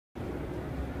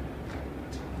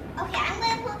Okay, I'm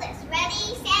gonna pull this.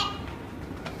 Ready, set.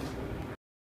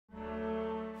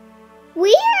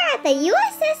 We are at the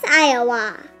USS Iowa.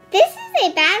 This is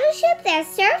a battleship that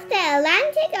served the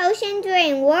Atlantic Ocean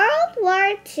during World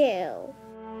War II.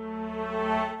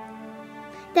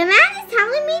 The man is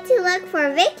telling me to look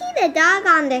for Vicky the dog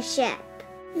on the ship.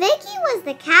 Vicky was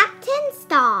the captain's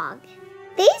dog.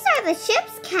 These are the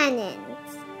ship's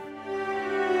cannons.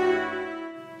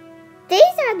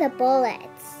 These are the bullets.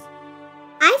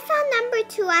 I found number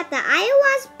 2 at the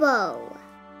Iowa's bow.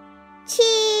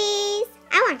 Cheese!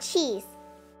 I want cheese.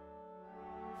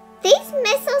 These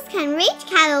missiles can reach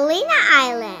Catalina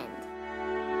Island.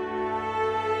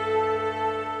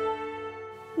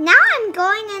 Now I'm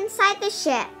going inside the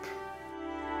ship.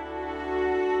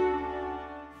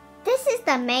 This is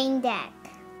the main deck.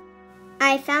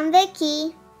 I found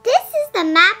Vicky. This is the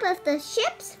map of the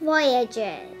ship's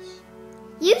voyages.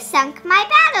 You sunk my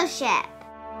battleship.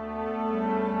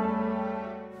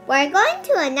 We're going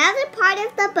to another part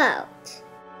of the boat.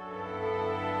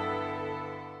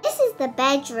 This is the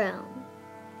bedroom.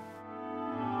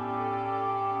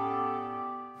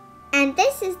 And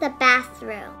this is the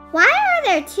bathroom. Why are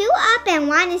there 2 up and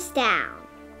 1 is down?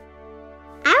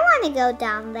 I want to go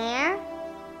down there.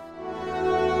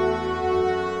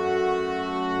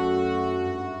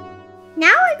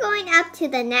 Now we're going up to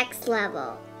the next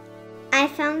level. I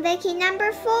found Vicky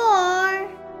number 4.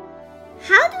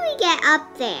 How do we get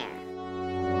up there?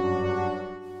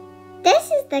 This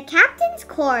is the captain's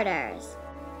quarters.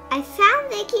 I found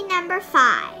Vicky number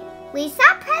 5. We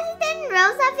saw President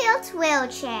Roosevelt's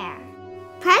wheelchair.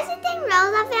 President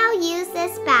Roosevelt used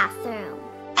this bathroom.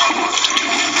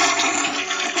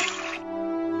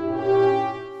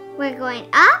 We're going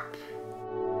up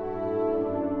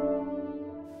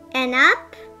and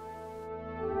up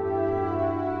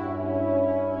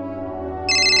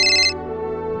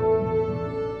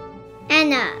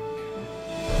and up.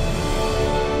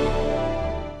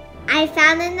 I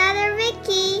found another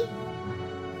Vicky.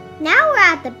 Now we're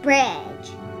at the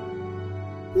bridge.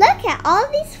 Look at all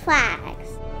these flags.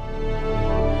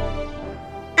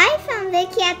 I found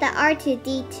Vicky at the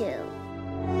R2-D2.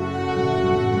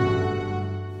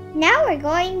 Now we're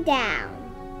going down.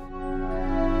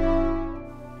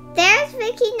 There's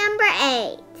Vicky number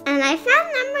 8. And I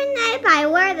found number 9 by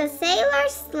where the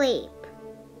sailors sleep.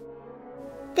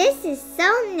 This is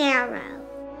so narrow.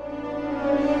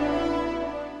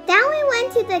 Then we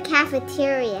went to the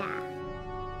cafeteria.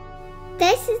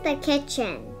 This is the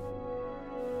kitchen.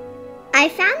 I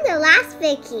found the last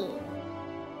Vicky.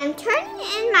 I'm turning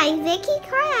in my Vicky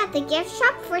card at the gift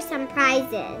shop for some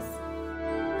prizes.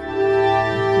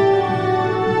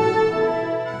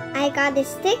 I got a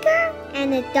sticker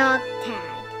and a dog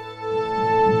tag.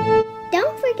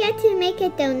 Don't forget to make a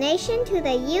donation to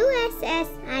the USS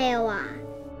Iowa.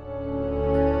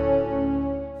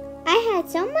 I had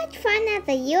so much fun at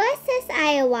the USS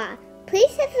Iowa.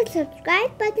 Please hit the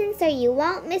subscribe button so you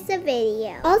won't miss a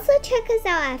video. Also check us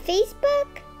out at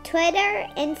Facebook, Twitter,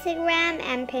 Instagram,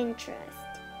 and Pinterest.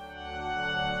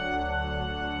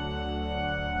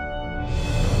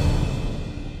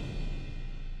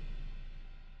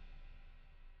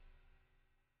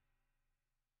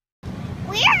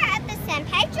 We are at the San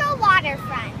Pedro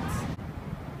Waterfront.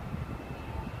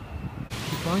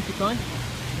 Keep going, keep going.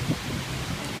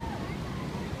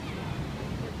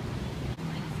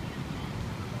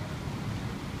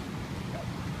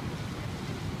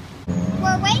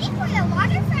 We're waiting for the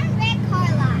waterfront red car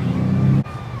line.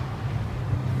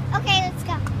 Okay, let's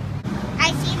go.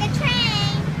 I see the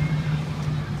train.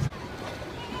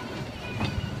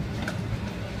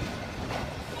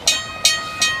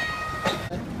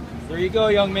 There you go,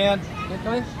 young man.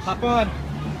 Come on, hop on.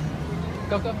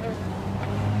 Go, go, go.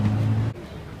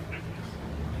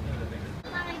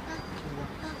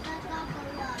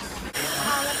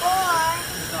 All aboard.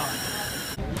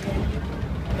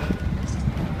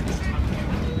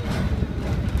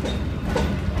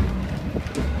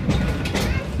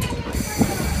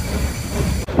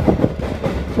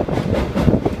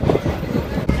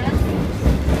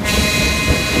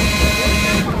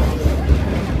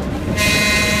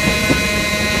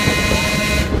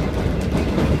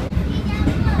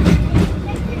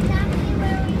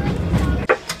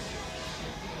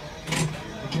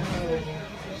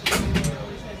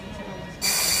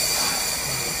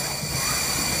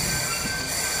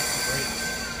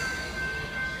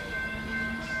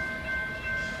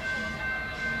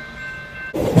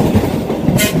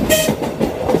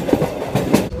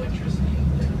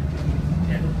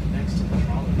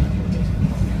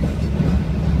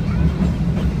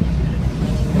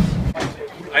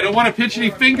 I don't want to pinch any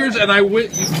fingers, and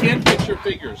you can pinch your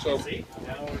fingers. So.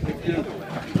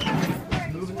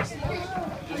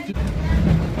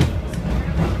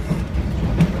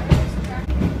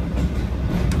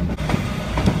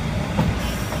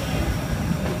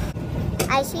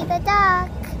 I see the duck.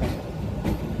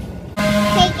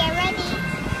 Okay, get ready.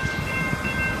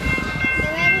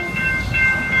 Get ready.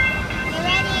 Get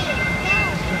ready.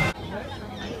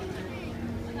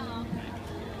 Go.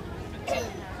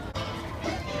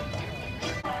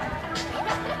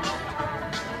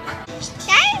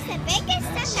 That is the biggest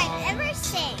duck I've ever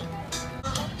seen.